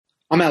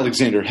I'm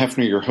Alexander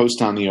Hefner, your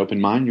host on The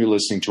Open Mind. You're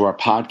listening to our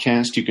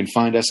podcast. You can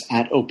find us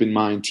at Open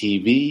Mind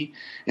TV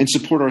and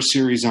support our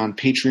series on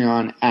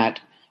Patreon at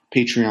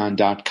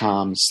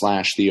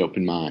patreon.com/The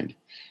Open Mind.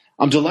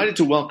 I'm delighted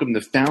to welcome the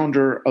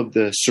founder of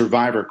the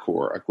Survivor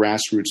Corps, a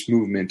grassroots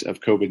movement of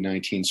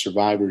COVID-19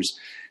 survivors,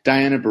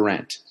 Diana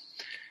Berrent.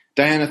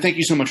 Diana, thank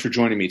you so much for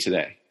joining me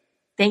today.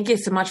 Thank you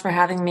so much for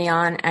having me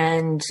on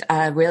and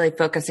really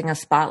focusing a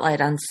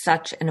spotlight on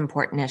such an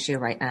important issue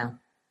right now.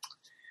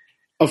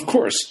 Of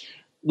course.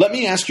 Let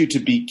me ask you to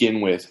begin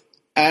with,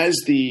 as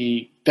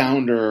the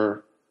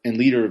founder and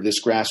leader of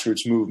this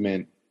grassroots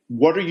movement,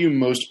 what are you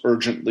most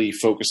urgently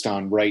focused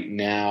on right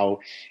now?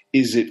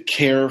 Is it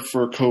care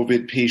for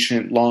COVID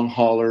patient long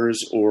haulers,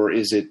 or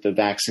is it the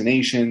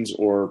vaccinations,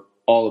 or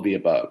all of the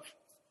above?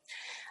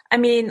 I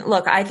mean,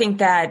 look, I think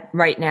that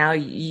right now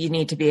you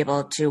need to be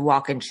able to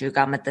walk and chew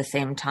gum at the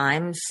same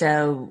time.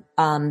 So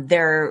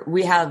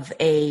we have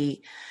a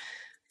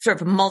sort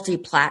of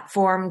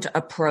multi-platformed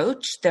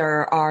approach.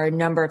 There are a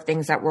number of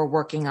things that we're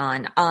working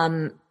on.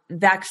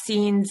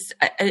 Vaccines,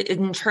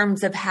 in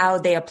terms of how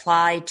they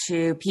apply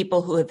to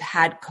people who have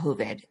had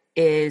COVID,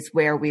 is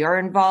where we are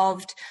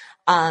involved.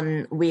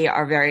 We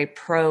are very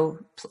pro-vaccine.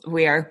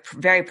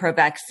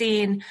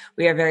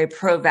 We are very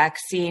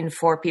pro-vaccine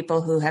for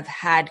people who have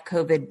had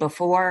COVID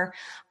before.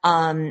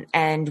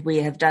 And we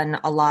have done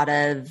a lot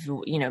of,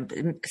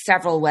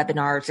 several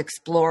webinars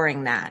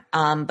exploring that,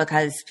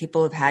 because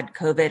people who've had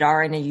COVID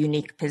are in a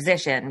unique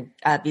position,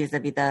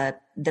 vis-a-vis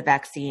the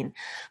vaccine.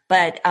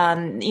 But,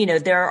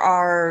 there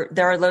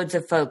are loads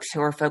of folks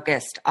who are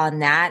focused on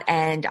that,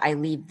 and I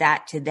leave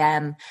that to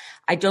them.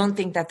 I don't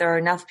think that there are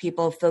enough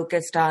people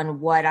focused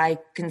on what I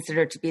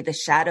consider to be the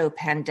shadow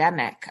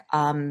pandemic,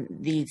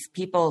 these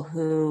people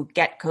who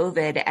get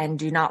COVID and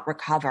do not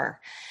recover.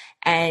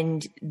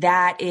 And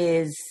that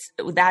is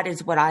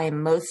what I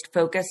am most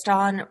focused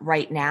on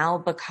right now,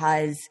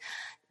 because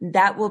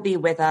that will be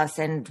with us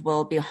and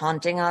will be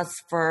haunting us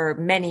for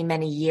many,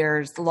 many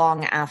years,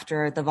 long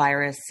after the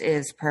virus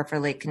is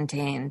perfectly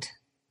contained.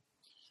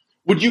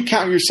 Would you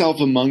count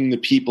yourself among the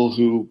people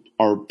who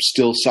are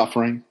still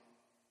suffering?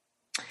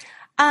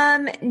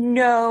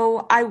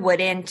 No, I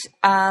wouldn't.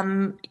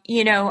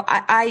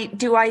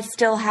 Do I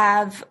still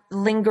have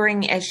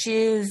lingering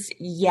issues?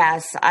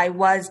 Yes. I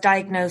was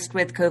diagnosed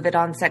with COVID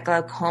onset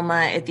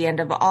glaucoma at the end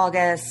of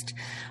August.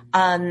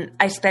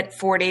 I spent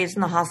 4 days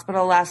in the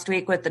hospital last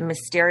week with a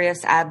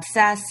mysterious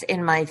abscess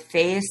in my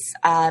face,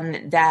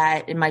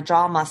 in my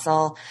jaw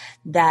muscle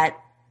that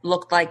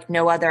looked like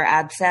no other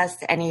abscess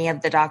any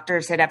of the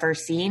doctors had ever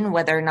seen.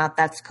 Whether or not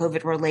that's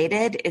COVID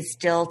related is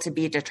still to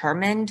be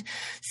determined.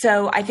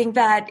 So I think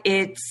that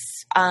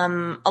it's a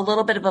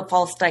little bit of a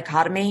false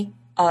dichotomy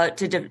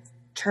to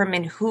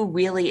determine who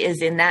really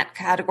is in that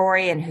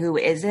category and who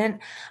isn't.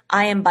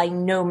 I am by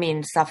no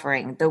means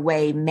suffering the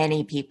way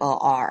many people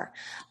are.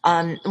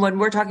 When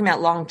we're talking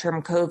about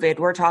long-term COVID,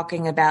 we're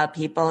talking about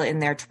people in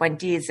their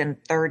 20s and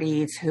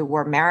 30s who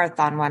were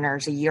marathon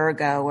runners a year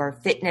ago or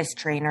fitness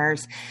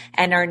trainers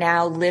and are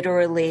now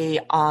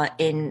literally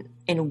in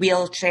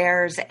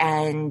wheelchairs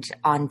and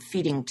on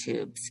feeding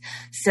tubes.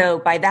 So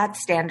by that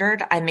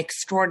standard, I'm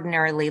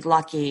extraordinarily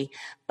lucky,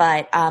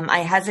 but I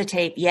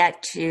hesitate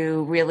yet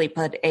to really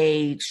put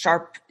a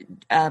sharp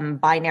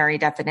binary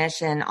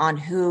definition on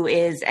who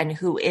is and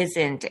who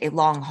isn't a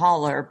long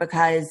hauler,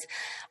 because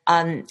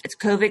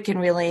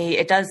COVID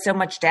it does so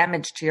much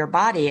damage to your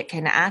body. It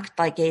can act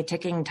like a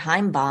ticking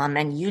time bomb,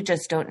 and you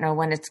just don't know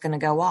when it's going to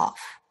go off.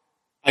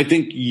 I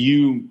think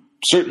you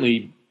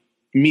certainly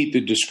meet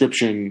the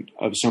description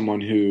of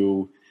someone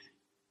who,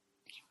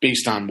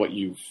 based on what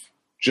you've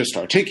just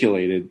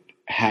articulated,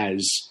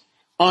 has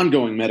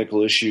ongoing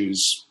medical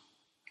issues.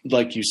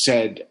 Like you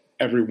said,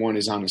 everyone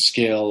is on a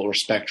scale or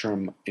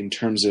spectrum in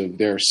terms of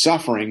their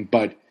suffering,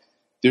 but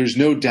there's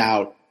no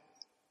doubt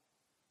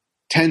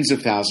tens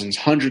of thousands,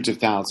 hundreds of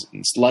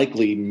thousands,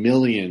 likely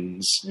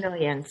millions.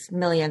 Millions,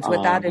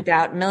 without a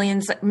doubt.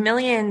 Millions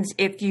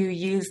if you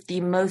use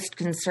the most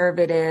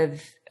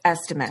conservative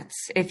estimates.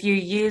 If you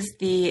use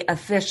the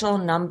official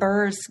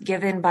numbers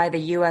given by the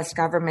U.S.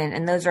 government,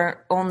 and those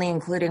are only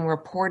including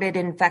reported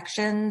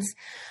infections,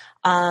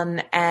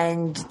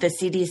 and the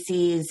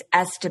CDC's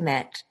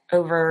estimate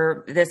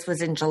this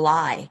was in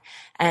July,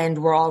 and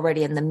we're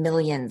already in the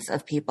millions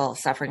of people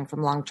suffering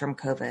from long-term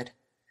COVID.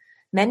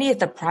 Many at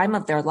the prime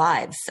of their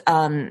lives.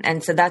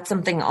 And so that's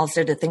something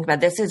also to think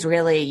about. This is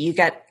really, you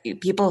get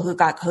people who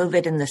got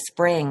COVID in the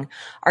spring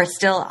are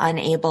still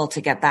unable to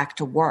get back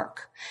to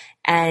work.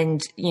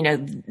 And,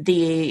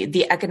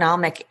 the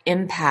economic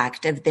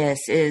impact of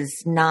this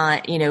is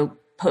not,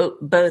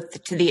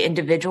 both to the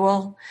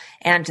individual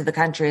and to the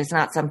country is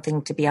not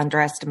something to be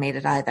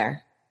underestimated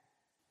either.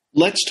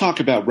 Let's talk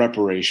about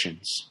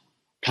reparations,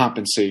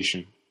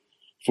 compensation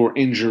for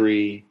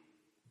injury.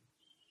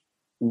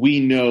 We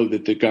know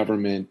that the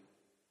government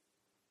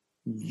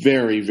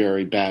very,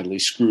 very badly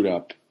screwed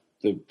up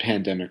the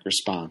pandemic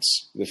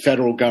response. The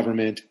federal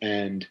government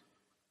and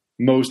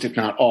most, if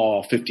not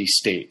all, 50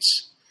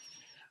 states.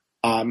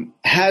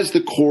 Has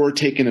the Corps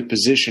taken a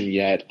position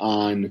yet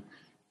on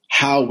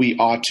how we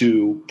ought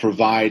to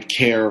provide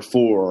care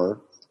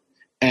for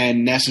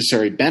and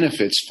necessary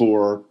benefits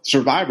for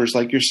survivors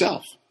like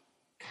yourself.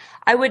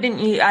 I wouldn't.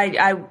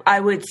 I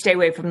would stay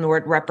away from the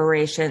word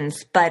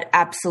reparations, but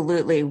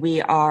absolutely, we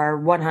are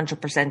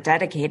 100%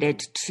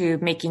 dedicated to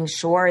making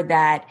sure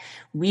that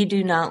we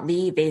do not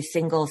leave a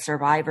single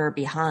survivor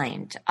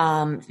behind.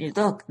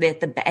 Look,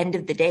 at the end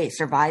of the day,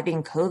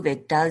 surviving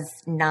COVID does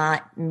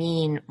not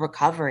mean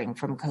recovering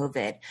from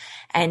COVID,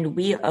 and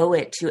we owe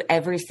it to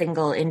every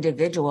single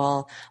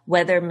individual,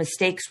 whether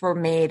mistakes were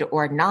made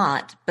or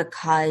not,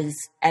 because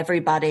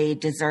everybody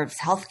deserves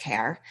health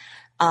care.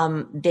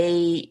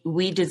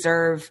 We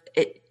deserve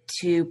it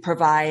to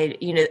provide,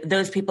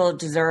 those people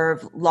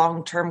deserve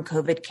long-term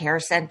COVID care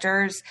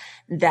centers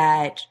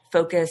that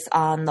focus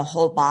on the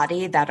whole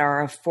body, that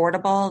are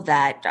affordable,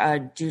 that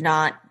do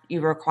not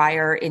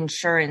require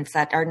insurance,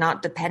 that are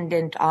not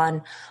dependent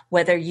on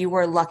whether you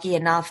were lucky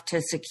enough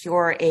to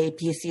secure a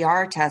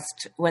PCR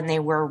test when they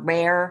were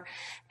rare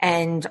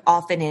and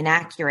often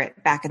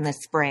inaccurate back in the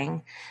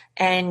spring.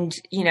 And,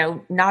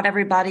 not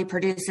everybody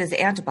produces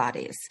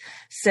antibodies.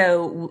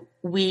 So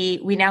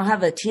we now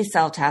have a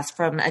T-cell test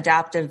from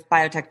Adaptive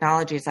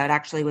Biotechnologies that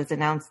actually was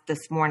announced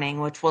this morning,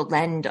 which will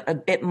lend a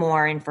bit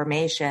more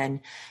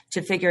information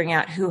to figuring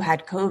out who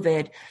had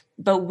COVID.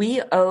 But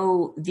we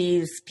owe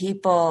these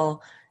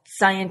people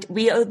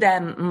we owe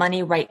them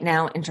money right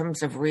now in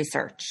terms of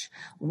research.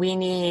 We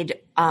need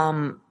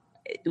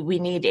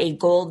a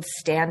gold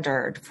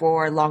standard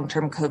for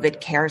long-term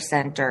COVID care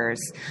centers.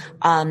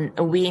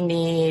 We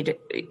need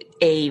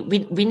a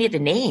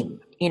name.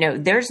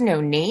 There's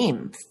no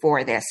name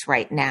for this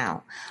right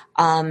now.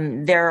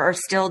 There are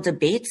still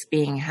debates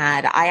being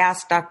had. I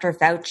asked Dr.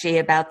 Fauci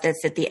about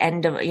this at the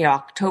end of,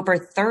 October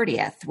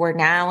 30th. We're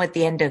now at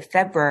the end of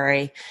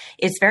February.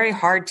 It's very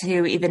hard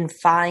to even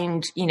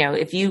find,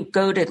 if you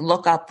go to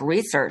look up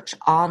research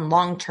on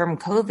long-term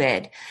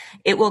COVID,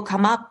 it will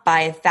come up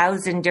by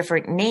 1,000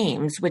 different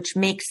names, which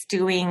makes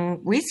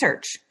doing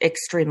research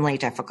extremely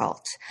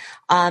difficult.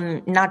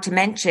 Not to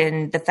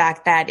mention the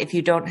fact that if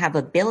you don't have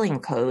a billing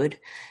code,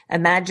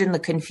 imagine the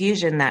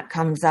confusion that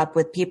comes up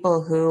with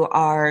people who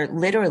are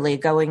literally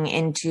going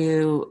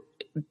into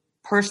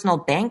personal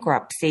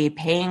bankruptcy,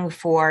 paying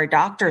for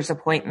doctor's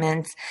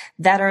appointments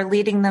that are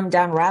leading them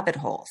down rabbit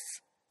holes.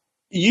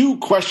 You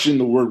question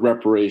the word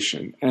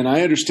reparation, and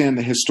I understand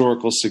the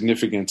historical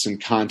significance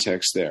and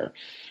context there.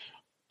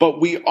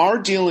 But we are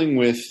dealing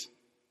with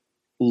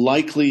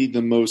likely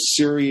the most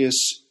serious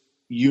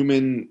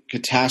human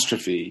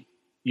catastrophe,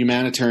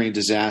 humanitarian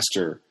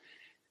disaster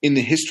in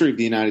the history of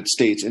the United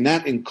States, and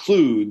that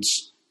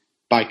includes,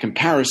 by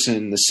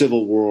comparison, the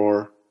Civil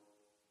War,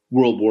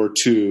 World War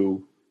II,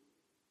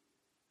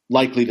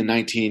 likely the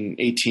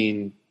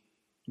 1918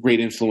 Great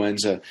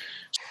Influenza.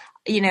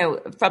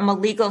 From a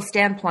legal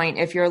standpoint,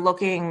 if you're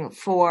looking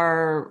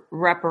for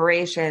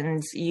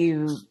reparations,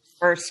 you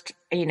first,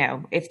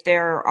 if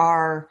there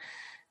are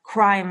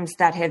crimes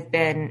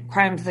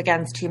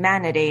against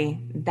humanity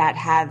that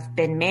have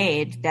been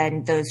made,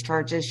 then those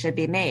charges should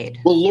be made.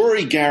 Well,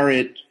 Lori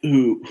Garrett,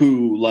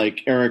 who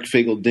like Eric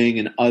Fagel-Ding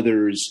and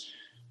others,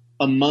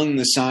 among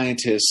the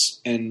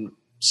scientists and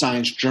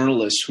science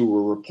journalists who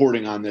were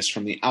reporting on this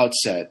from the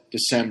outset,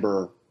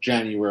 December,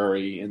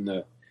 January, in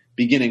the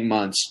beginning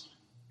months,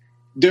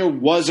 there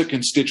was a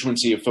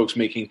constituency of folks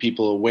making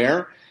people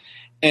aware.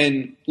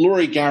 And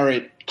Lori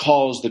Garrett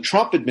calls the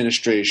Trump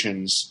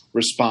administration's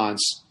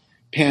response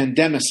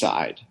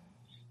pandemicide.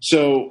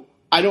 So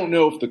I don't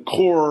know if the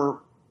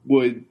core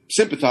would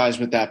sympathize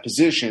with that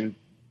position,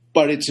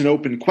 but it's an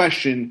open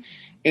question.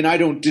 And I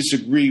don't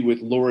disagree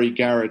with Lori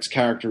Garrett's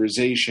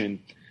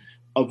characterization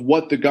of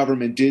what the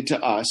government did to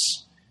us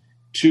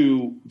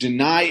to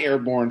deny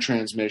airborne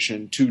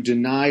transmission, to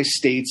deny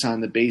states on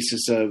the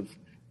basis of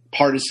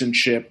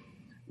partisanship,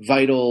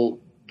 vital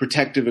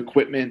protective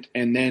equipment,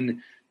 and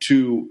then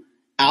to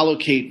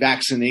allocate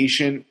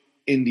vaccination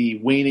in the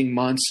waning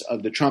months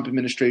of the Trump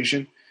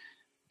administration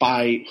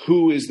by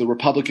who is the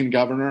Republican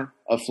governor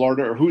of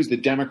Florida or who is the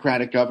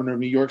Democratic governor of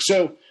New York.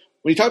 So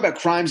when you talk about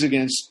crimes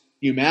against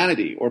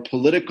humanity or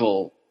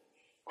political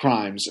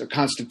crimes or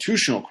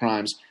constitutional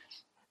crimes,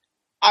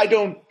 I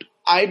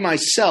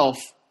myself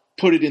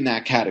put it in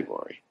that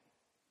category.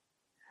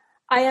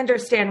 I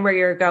understand where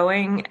you're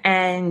going,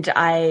 and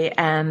I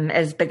am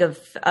as big of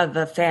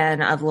a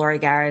fan of Lori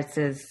Garrett's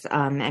as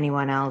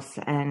anyone else,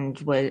 and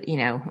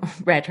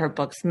read her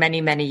books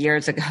many, many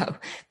years ago,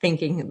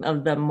 thinking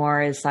of them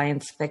more as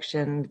science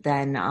fiction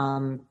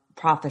than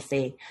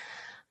prophecy.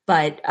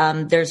 But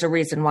there's a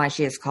reason why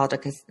she is called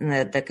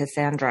the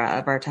Cassandra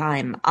of our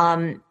time.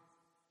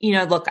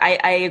 Look,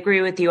 I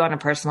agree with you on a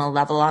personal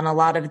level on a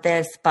lot of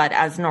this, but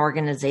as an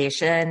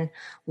organization,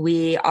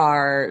 we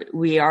are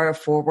a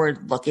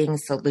forward-looking,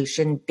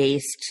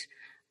 solution-based,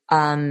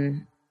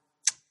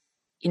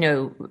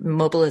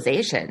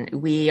 mobilization.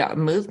 We are a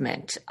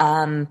movement.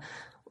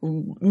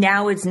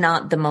 now is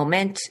not the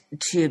moment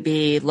to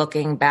be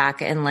looking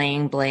back and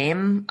laying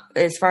blame.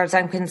 As far as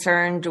I'm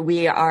concerned,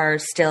 we are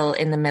still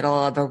in the middle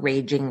of a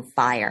raging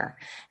fire,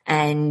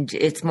 and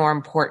it's more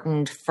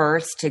important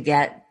first to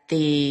get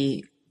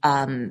the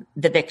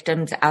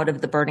victims out of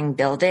the burning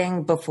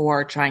building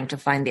before trying to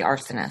find the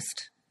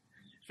arsonist.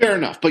 Fair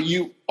enough, but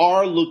you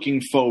are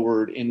looking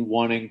forward in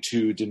wanting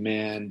to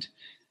demand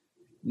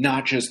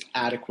not just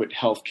adequate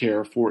health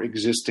care for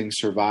existing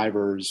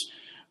survivors,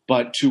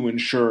 but to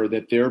ensure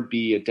that there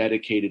be a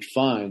dedicated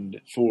fund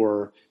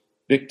for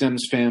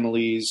victims'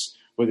 families,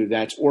 whether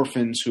that's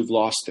orphans who've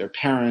lost their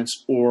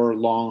parents or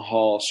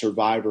long-haul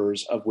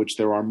survivors, of which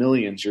there are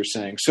millions, you're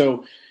saying.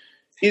 So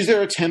is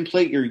there a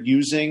template you're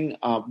using?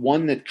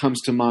 One that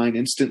comes to mind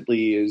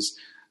instantly is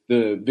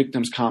the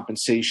victims'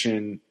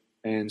 compensation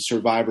and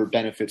survivor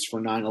benefits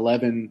for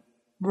 9/11.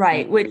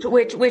 Right,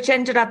 which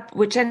ended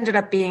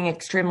up being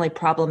extremely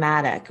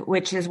problematic,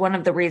 which is one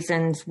of the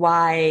reasons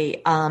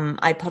why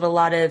I put a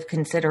lot of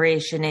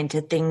consideration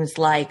into things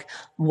like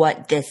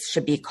what this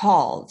should be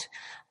called,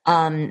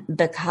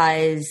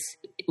 because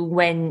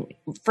when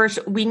first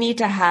we need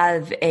to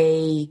have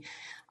a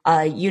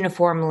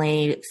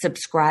uniformly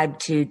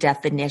subscribed to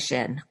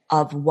definition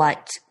of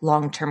what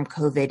long-term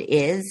COVID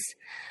is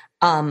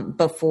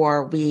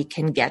before we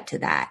can get to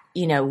that.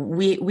 You know,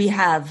 we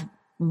have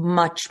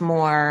much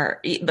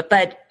more,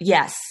 but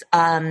yes,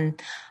 I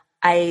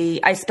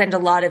spend a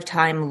lot of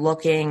time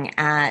looking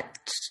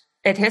at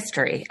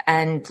history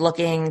and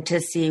looking to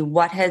see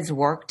what has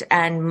worked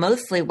and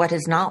mostly what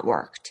has not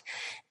worked.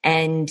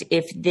 And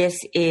if this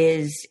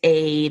is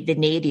the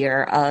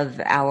nadir of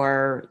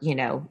our,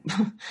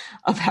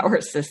 of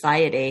our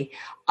society,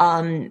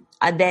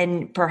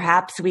 then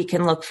perhaps we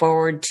can look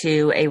forward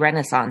to a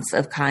renaissance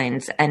of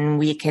kinds, and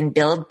we can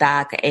build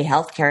back a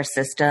healthcare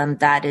system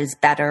that is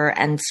better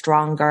and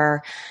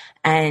stronger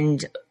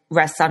and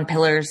rests on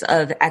pillars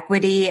of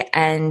equity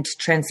and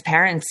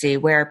transparency,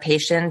 where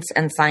patients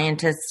and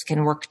scientists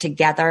can work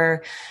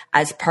together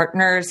as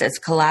partners,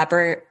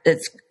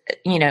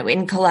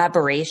 in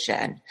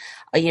collaboration.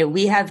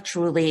 We have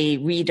truly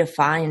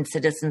redefined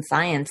citizen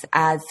science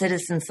as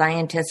citizen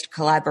scientist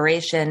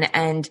collaboration.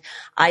 And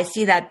I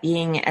see that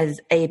being as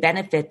a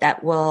benefit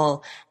that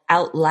will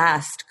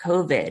outlast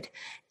COVID.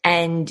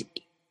 And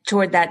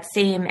toward that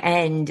same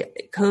end,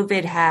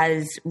 COVID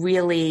has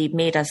really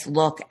made us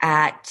look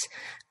at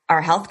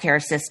our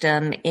healthcare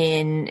system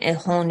in a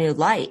whole new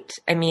light.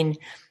 I mean,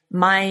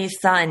 my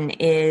son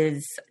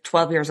is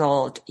 12 years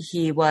old.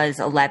 He was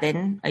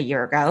 11 a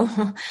year ago,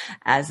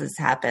 as this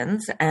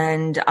happens.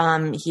 And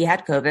he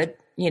had COVID,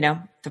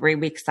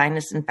 3-week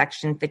sinus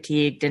infection,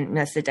 fatigue, didn't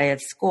miss a day of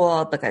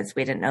school because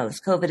we didn't know it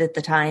was COVID at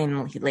the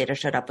time. He later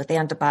showed up with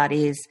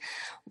antibodies.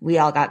 We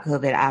all got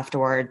COVID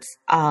afterwards.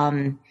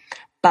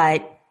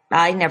 But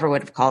I never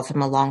would have called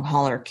him a long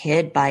hauler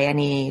kid by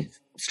any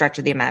stretch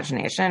of the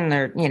imagination.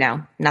 There,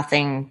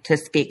 nothing to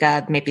speak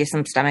of, maybe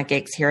some stomach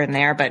aches here and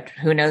there, but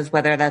who knows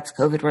whether that's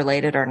COVID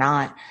related or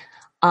not.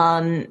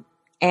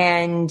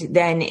 And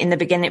then in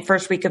the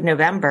first week of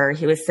November,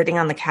 he was sitting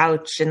on the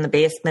couch in the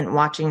basement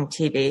watching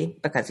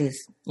TV because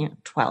he's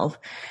 12.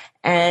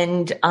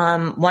 And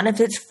one of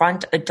his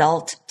front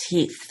adult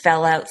teeth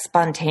fell out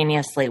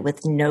spontaneously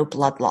with no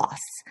blood loss.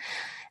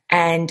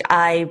 And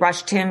I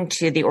rushed him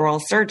to the oral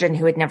surgeon,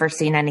 who had never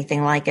seen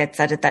anything like it,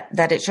 said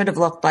that it should have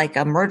looked like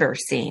a murder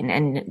scene,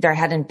 and there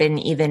hadn't been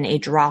even a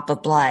drop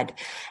of blood.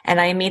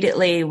 And I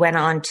immediately went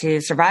on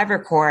to Survivor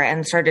Corps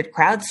and started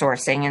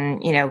crowdsourcing,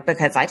 and,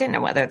 because I didn't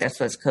know whether this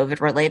was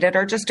COVID related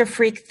or just a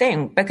freak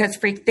thing, because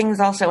freak things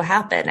also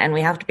happen, and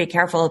we have to be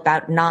careful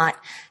about not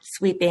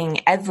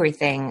sweeping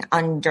everything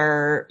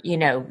under,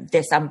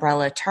 this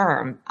umbrella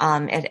term.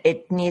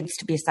 It needs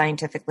to be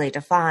scientifically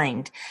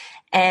defined.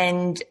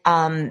 And,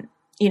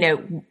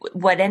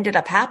 what ended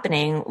up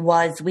happening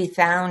was we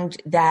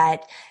found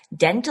that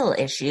dental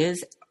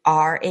issues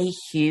are a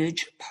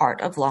huge part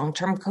of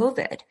long-term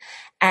COVID.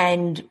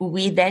 And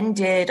we then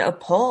did a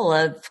poll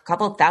of a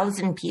couple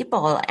thousand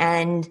people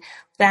and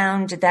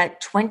found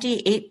that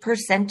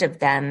 28% of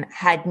them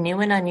had new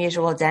and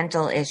unusual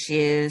dental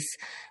issues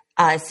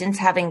since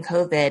having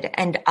COVID.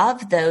 And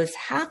of those,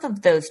 half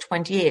of those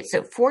 28,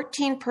 so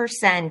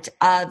 14%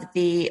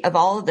 of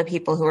all of the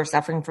people who were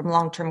suffering from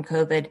long-term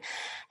COVID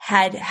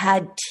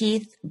had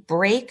teeth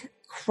break,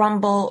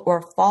 crumble,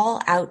 or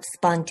fall out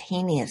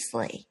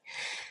spontaneously.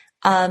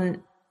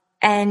 And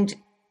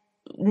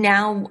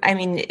now,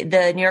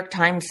 the New York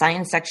Times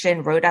science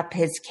section wrote up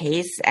his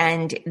case,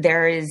 and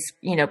there is,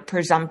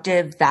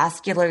 presumptive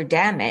vascular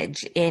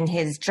damage in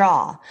his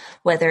jaw,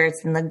 whether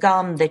it's in the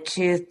gum, the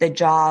tooth, the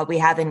jaw. We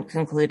haven't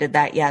concluded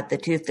that yet. The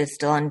tooth is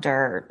still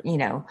under,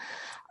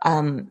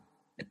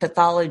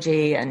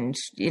 pathology, and,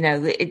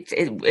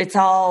 it's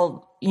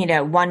all,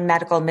 one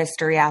medical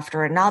mystery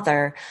after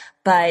another.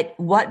 But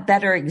what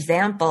better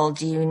example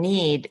do you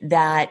need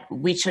that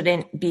we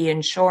shouldn't be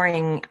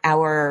insuring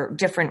our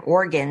different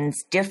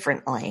organs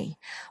differently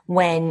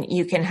when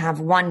you can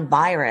have one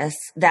virus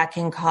that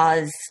can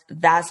cause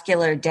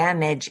vascular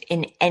damage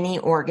in any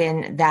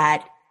organ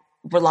that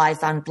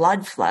relies on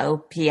blood flow.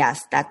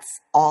 P.S. That's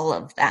all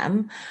of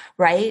them,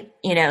 right?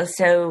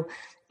 So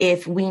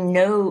if we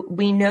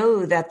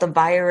know that the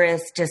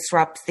virus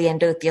disrupts the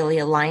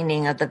endothelial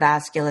lining of the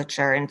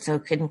vasculature and so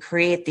can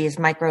create these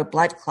micro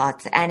blood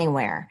clots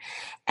anywhere,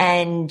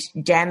 and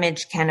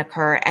damage can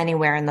occur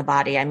anywhere in the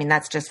body. I mean,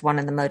 that's just one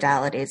of the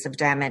modalities of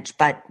damage,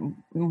 but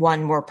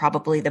one we're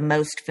probably the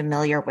most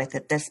familiar with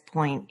at this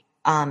point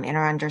in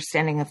our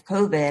understanding of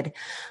COVID.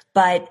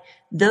 But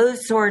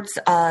those sorts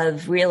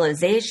of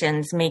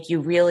realizations make you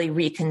really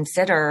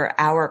reconsider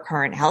our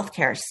current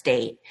healthcare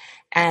state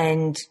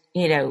and,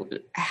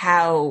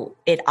 how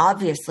it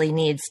obviously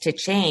needs to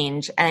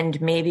change. And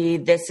maybe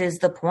this is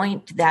the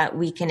point that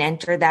we can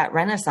enter that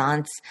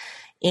renaissance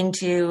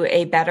into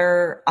a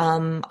better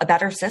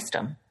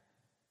system.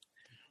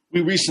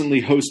 We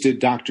recently hosted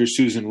Dr.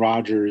 Susan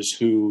Rogers,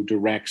 who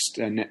directs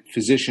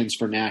Physicians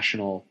for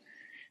National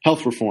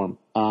Health Reform.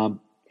 And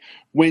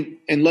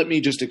let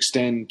me just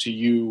extend to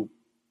you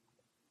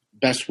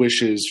best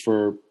wishes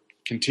for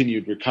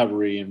continued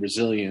recovery and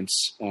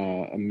resilience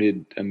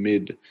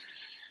amid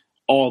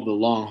all the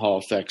long haul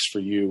effects for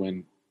you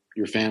and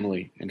your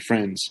family and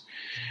friends.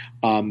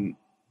 When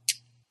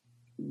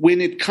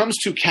it comes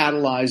to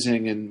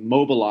catalyzing and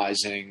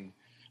mobilizing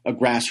a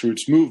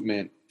grassroots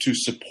movement to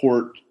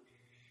support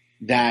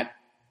that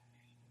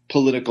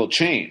political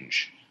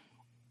change,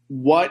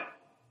 what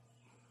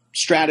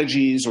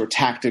strategies or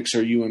tactics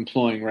are you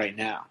employing right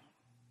now?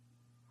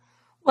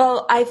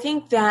 Well, I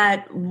think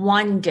that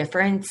one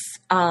difference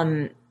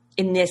in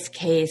this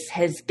case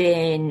has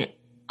been,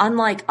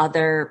 unlike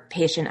other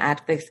patient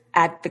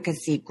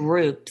advocacy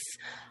groups,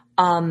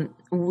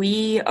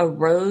 we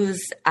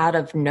arose out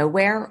of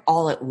nowhere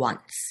all at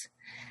once.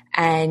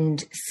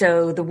 And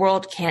so the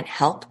world can't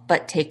help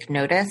but take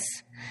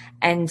notice.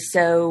 And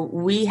so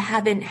we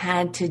haven't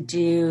had to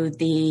do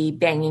the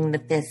banging the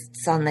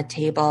fists on the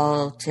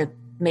table to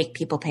make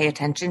people pay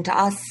attention to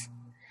us.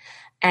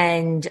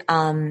 And,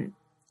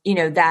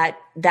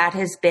 that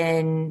has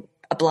been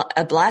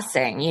a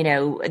blessing,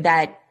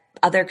 that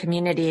other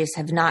communities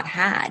have not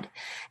had.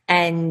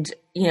 And,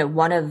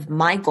 one of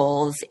my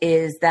goals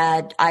is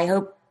that I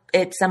hope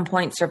at some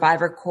point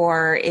Survivor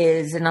Corps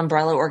is an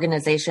umbrella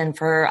organization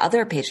for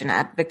other patient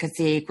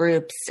advocacy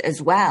groups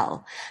as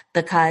well,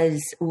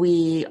 because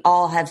we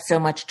all have so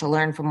much to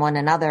learn from one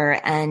another,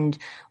 and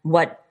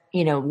what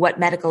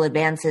medical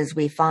advances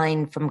we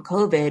find from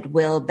COVID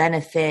will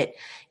benefit,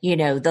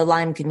 the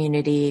Lyme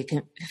community,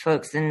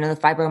 folks in the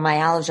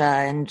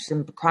fibromyalgia and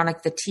some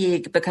chronic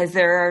fatigue, because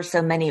there are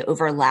so many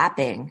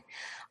overlapping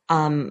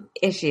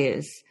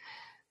issues.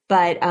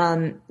 But,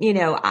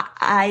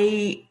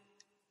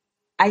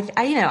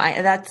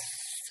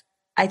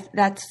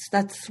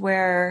 that's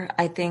where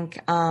I think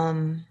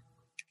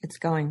it's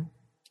going.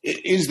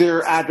 Is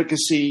there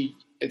advocacy?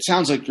 It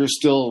sounds like you're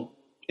still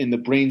in the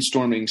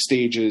brainstorming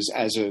stages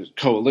as a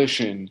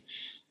coalition.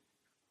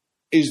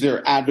 Is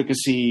there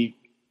advocacy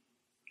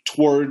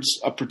towards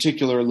a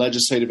particular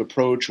legislative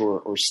approach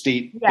or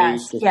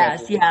state-based?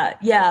 Yes.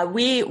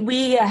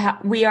 We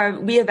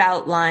have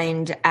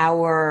outlined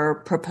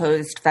our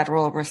proposed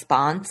federal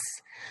response.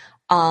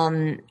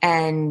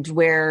 And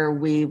where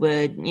we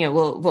would,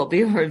 we'll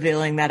be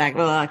revealing that.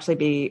 We'll actually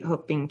be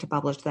hoping to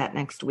publish that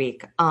next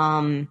week.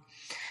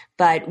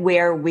 But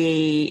where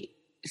we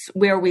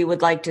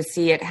would like to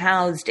see it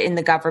housed in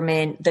the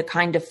government, the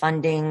kind of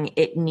funding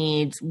it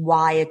needs,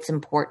 why it's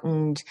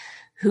important,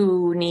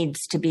 who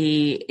needs to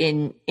be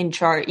in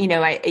charge.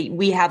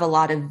 We have a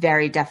lot of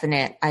very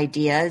definite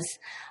ideas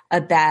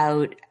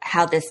about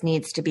how this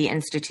needs to be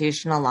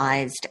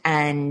institutionalized,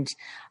 and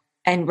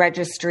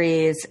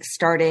registries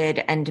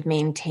started and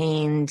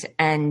maintained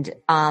and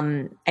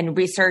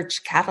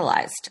research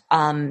catalyzed.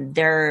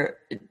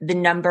 The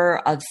number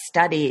of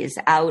studies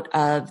out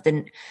of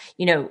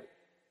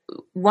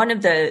one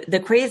of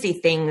the crazy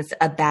things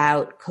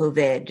about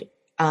COVID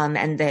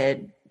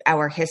and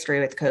our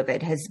history with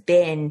COVID has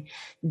been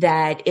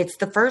that it's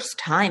the first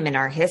time in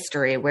our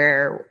history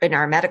in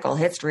our medical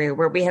history,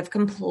 where we have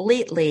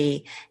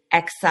completely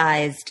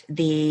excised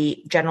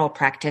the general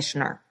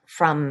practitioner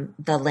from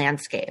the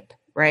landscape,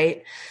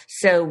 right?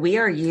 So we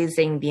are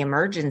using the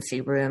emergency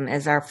room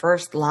as our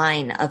first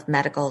line of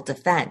medical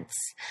defense.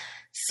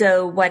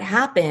 So what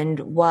happened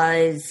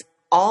was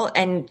not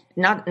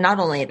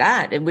only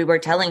that, we were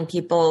telling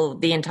people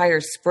the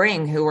entire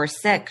spring who were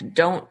sick,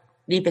 don't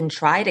even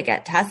try to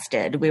get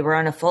tested. We were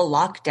on a full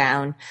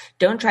lockdown.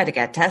 Don't try to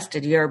get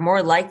tested. You're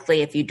more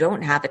likely, if you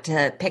don't have it,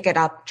 to pick it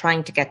up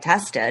trying to get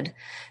tested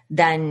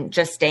than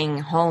just staying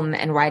home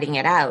and writing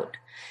it out.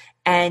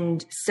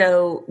 And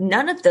so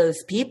none of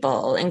those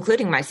people,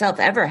 including myself,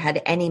 ever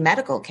had any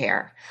medical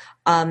care.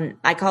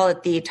 I call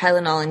it the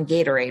Tylenol and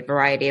Gatorade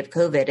variety of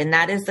COVID. And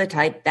that is the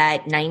type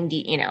that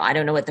I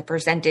don't know what the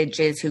percentage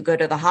is who go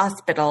to the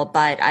hospital,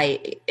 but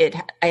I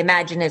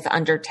imagine it's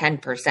under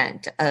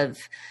 10% of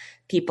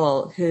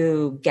people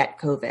who get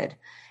COVID.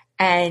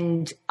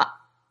 And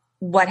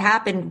what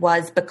happened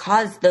was,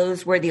 because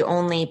those were the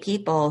only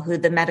people who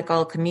the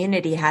medical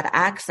community had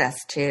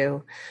access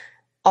to,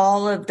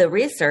 all of the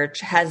research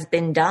has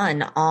been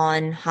done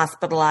on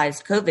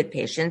hospitalized COVID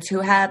patients who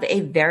have a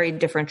very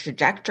different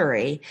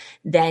trajectory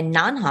than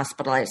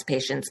non-hospitalized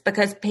patients,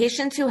 because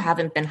patients who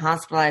haven't been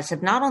hospitalized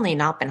have not only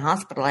not been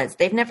hospitalized,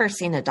 they've never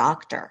seen a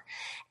doctor.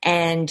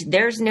 And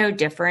there's no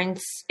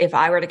difference if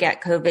I were to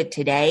get COVID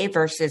today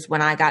versus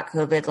when I got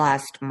COVID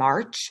last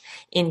March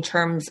in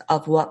terms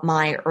of what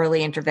my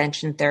early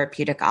intervention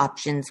therapeutic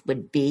options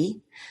would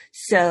be.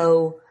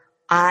 So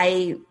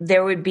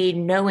there would be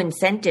no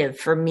incentive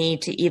for me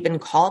to even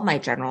call my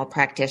general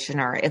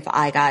practitioner if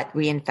I got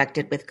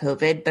reinfected with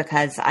COVID,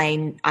 because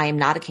I am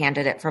not a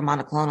candidate for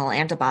monoclonal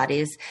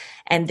antibodies,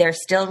 and there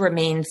still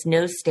remains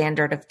no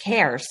standard of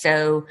care.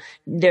 So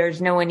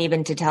there's no one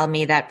even to tell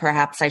me that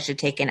perhaps I should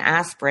take an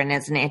aspirin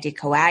as an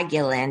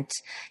anticoagulant,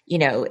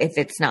 if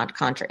it's not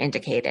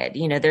contraindicated.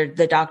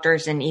 The doctor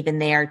isn't even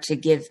there to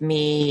give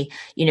me,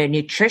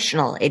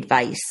 nutritional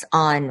advice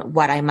on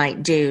what I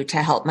might do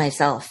to help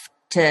myself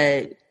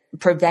to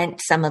prevent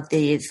some of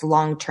these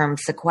long-term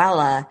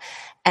sequelae.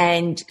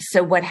 And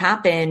so what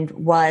happened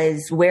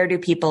was, where do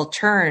people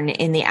turn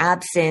in the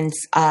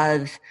absence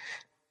of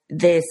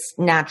this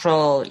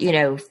natural,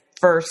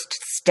 first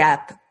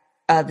step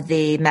of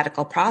the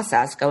medical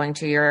process, going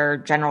to your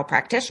general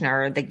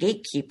practitioner, the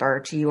gatekeeper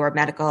to your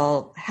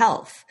medical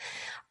health?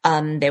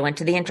 They went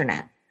to the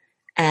internet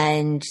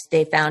and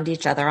they found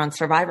each other on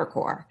Survivor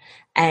Corps.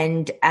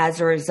 And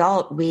as a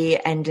result, we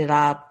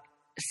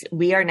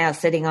are now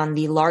sitting on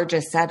the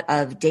largest set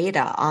of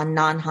data on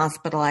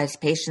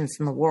non-hospitalized patients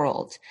in the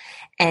world.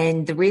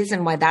 And the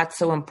reason why that's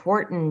so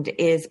important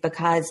is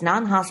because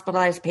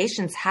non-hospitalized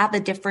patients have a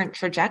different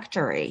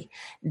trajectory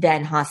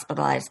than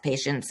hospitalized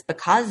patients,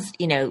 because,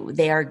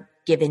 they are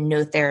given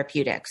no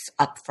therapeutics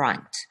up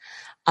front.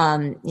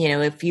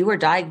 If you were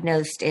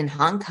diagnosed in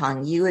Hong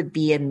Kong, you would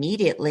be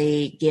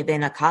immediately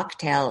given a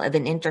cocktail of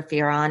an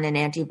interferon, an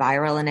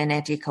antiviral, and an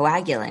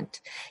anticoagulant.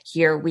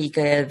 Here we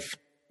give,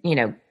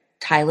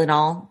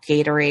 Tylenol,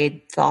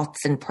 Gatorade,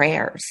 thoughts, and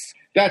prayers.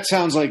 That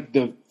sounds like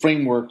the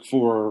framework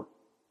for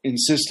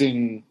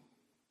insisting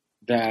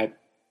that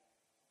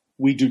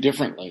we do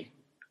differently.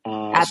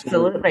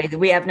 Absolutely.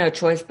 We have no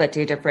choice but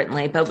do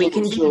differently, but we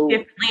can do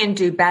differently and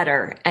do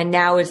better. And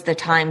now is the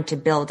time to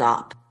build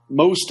up.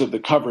 Most of the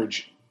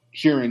coverage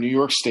here in New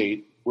York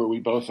State, where we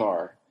both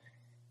are,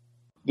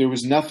 there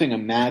was nothing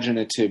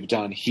imaginative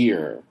done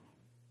here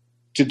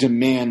to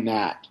demand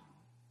that.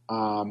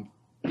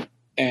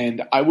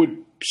 And I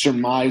would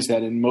surmise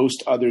that in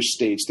most other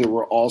states, there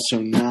were also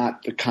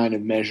not the kind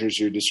of measures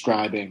you're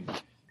describing.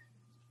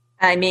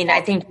 I mean,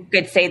 I think you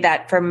could say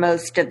that for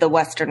most of the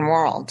Western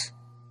world.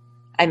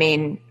 I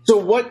mean, so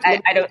what?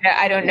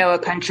 I don't know a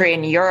country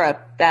in Europe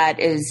that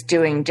is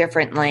doing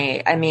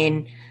differently. I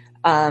mean,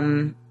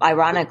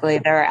 ironically,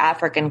 there are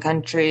African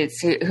countries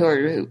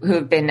who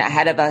have been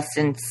ahead of us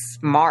since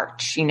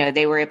March.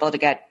 They were able to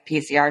get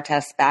PCR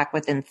tests back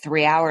within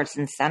 3 hours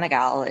in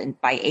Senegal, and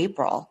by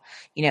April,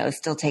 it's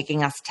still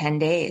taking us 10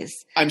 days.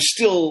 I'm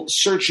still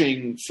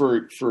searching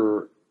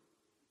for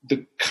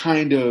the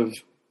kind of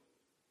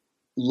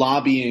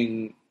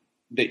lobbying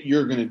that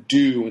you're going to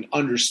do, and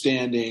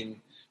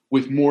understanding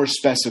with more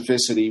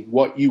specificity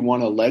what you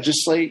want to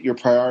legislate. Your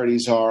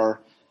priorities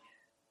are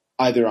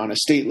either on a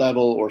state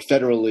level or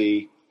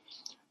federally,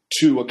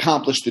 to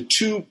accomplish the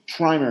two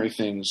primary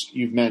things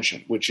you've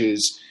mentioned, which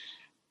is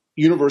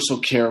universal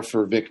care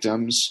for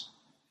victims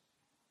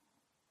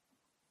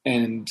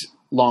and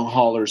long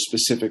haulers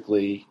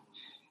specifically.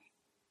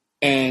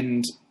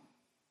 And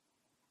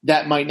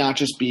that might not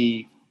just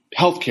be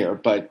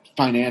healthcare, but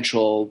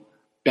financial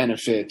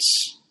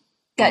benefits.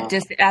 Yeah,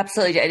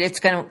 absolutely. It's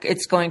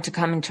going to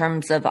come in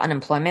terms of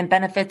unemployment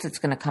benefits. It's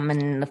going to come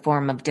in the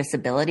form of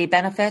disability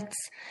benefits.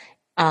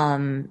 We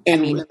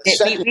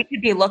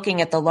could be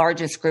looking at the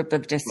largest group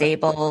of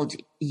disabled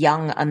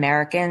young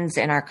Americans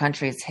in our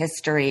country's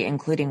history,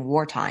 including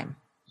wartime.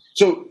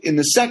 So, in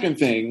the second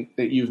thing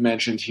that you've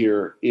mentioned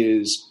here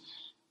is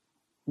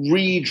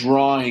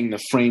redrawing the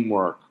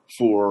framework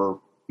for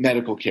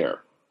medical care.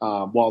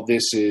 While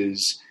this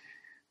is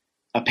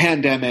a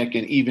pandemic,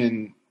 and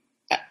even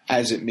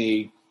as it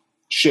may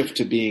shift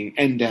to being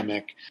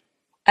endemic,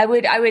 I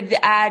would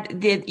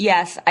add that,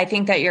 yes, I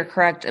think that you're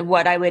correct.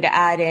 What I would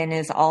add in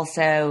is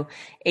also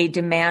a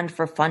demand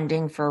for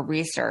funding for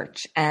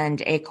research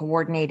and a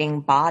coordinating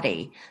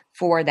body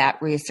for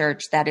that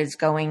research that is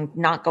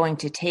not going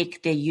to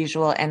take the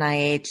usual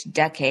NIH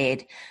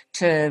decade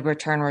to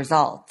return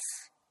results.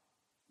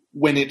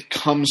 When it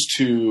comes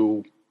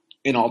to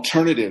an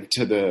alternative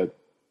to the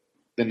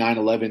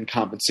 9/11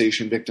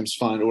 Compensation Victims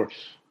Fund, or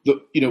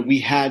we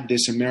had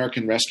this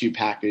American Rescue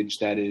Package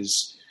that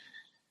is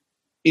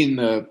in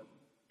the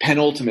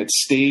penultimate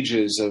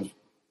stages of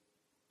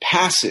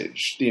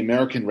passage, the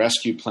American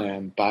Rescue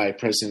Plan by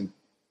President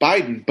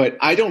Biden, but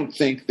I don't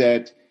think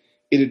that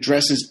it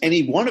addresses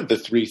any one of the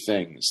three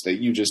things that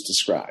you just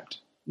described.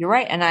 You're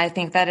right, and I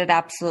think that it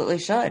absolutely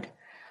should.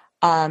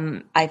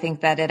 I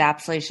think that it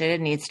absolutely should.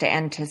 It needs to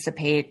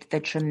anticipate the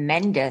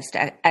tremendous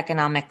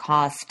economic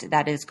cost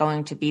that is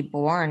going to be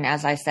borne,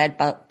 as I said,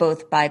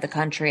 both by the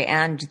country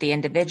and the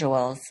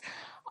individuals.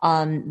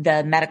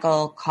 The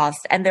medical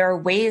costs, and there are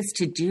ways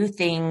to do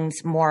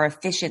things more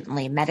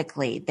efficiently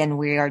medically than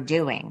we are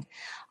doing.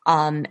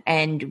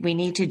 And we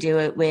need to do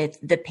it with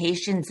the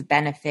patient's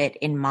benefit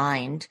in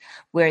mind,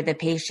 where the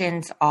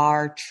patients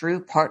are true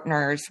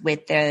partners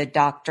with the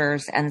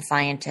doctors and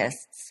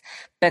scientists,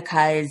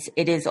 because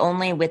it is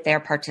only with their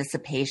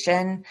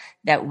participation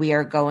that we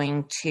are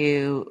going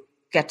to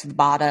get to the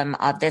bottom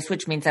of this,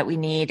 which means that we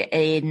need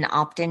an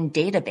opt-in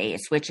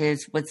database, which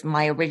was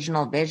my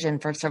original vision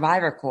for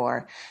Survivor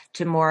Corps,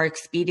 to more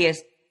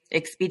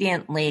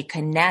expediently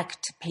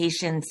connect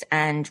patients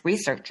and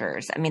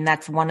researchers. I mean,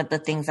 that's one of the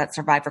things that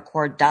Survivor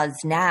Corps does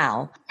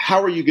now.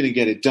 How are you going to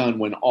get it done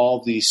when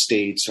all these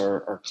states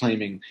are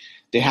claiming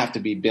they have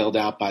to be bailed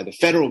out by the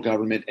federal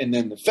government, and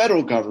then the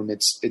federal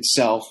government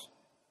itself,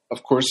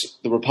 of course,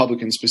 the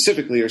Republicans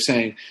specifically, are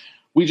saying,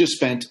 we just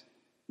spent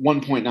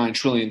 $1.9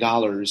 trillion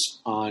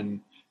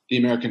on the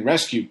American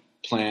Rescue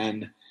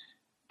Plan.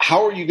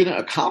 How are you going to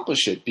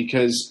accomplish it?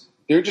 Because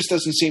there just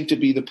doesn't seem to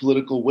be the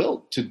political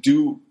will to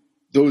do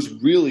those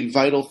really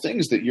vital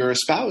things that you're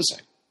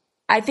espousing.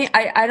 I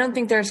don't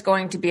think there's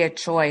going to be a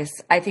choice.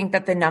 I think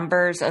that the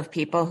numbers of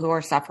people who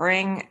are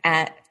suffering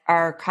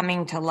are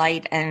coming to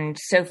light, and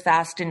so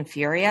fast and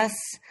furious.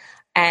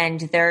 And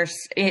there's,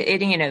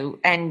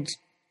 and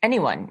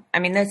anyone. I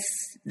mean,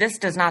 this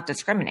does not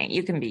discriminate.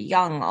 You can be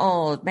young,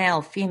 old,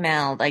 male,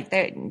 female,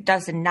 it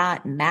does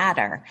not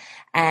matter.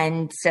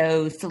 And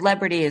so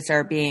celebrities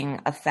are being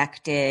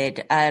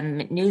affected,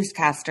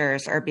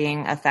 newscasters are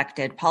being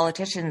affected,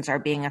 politicians are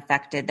being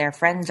affected, their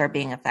friends are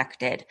being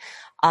affected.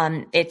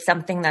 It's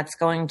something that's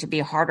going to be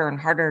harder and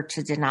harder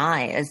to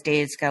deny as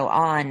days go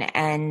on.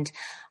 And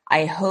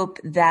I hope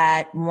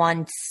that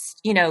once,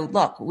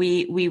 look,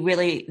 we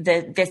really,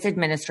 this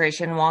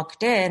administration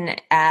walked in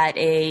at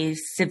a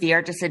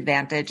severe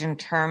disadvantage in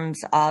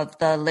terms of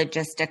the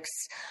logistics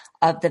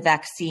of the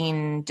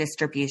vaccine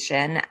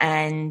distribution.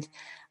 And,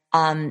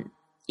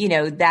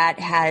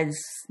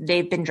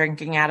 they've been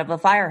drinking out of a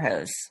fire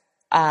hose,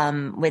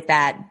 with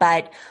that.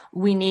 But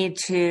we need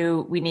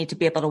to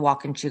be able to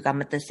walk and chew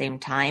gum at the same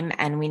time.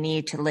 And we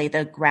need to lay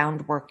the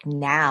groundwork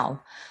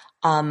now,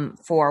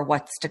 for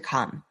what's to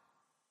come.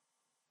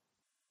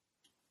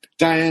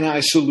 Diana, I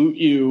salute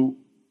you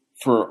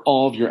for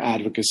all of your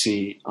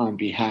advocacy on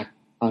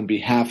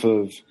behalf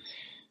of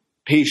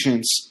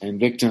patients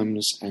and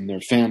victims and their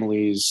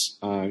families.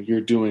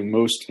 You're doing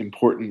most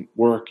important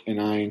work,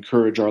 and I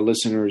encourage our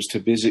listeners to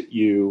visit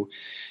you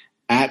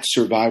at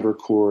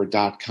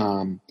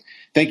survivorcorps.com.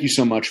 Thank you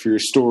so much for your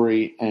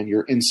story and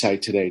your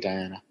insight today,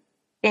 Diana.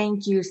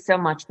 Thank you so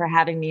much for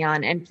having me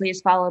on, and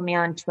please follow me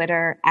on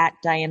Twitter at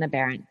Diana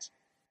Berrent.